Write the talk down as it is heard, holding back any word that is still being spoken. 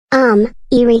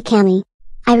Irikami.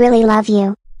 I really love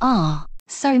you. Aw,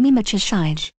 Sayumi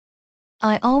Michishige.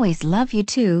 I always love you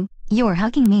too. You're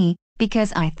hugging me,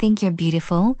 because I think you're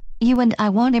beautiful. You and I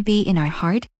wanna be in our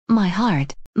heart. My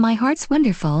heart's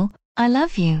wonderful. I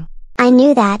love you. I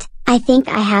knew that. I think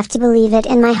I have to believe it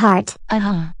in my heart.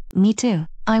 Me too.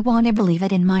 I wanna believe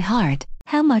it in my heart.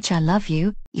 How much I love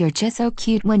you. You're just so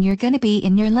cute when you're gonna be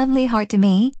in your lovely heart to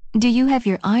me. Do you have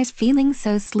your eyes feeling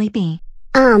so sleepy?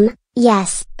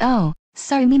 Yes. Oh,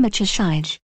 Sayumi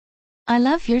Michishige. I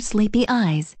love your sleepy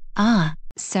eyes.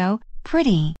 So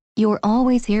pretty. You're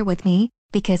always here with me,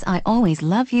 because I always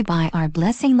love you by our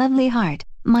blessing lovely heart.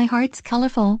 My heart's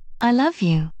colorful. I love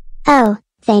you. Oh,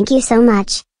 thank you so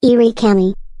much,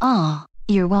 Irikami.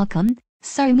 You're welcome,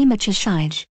 Sayumi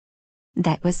Michishige.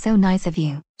 That was so nice of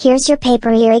you. Here's your paper,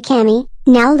 Irikami.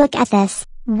 Now look at this.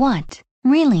 What?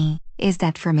 Really? Is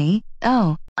that for me?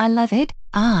 Oh, I love it.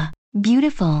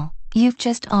 Beautiful. You've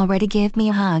just already gave me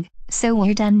a hug, so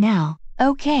we're done now.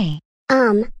 Okay.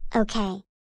 Okay.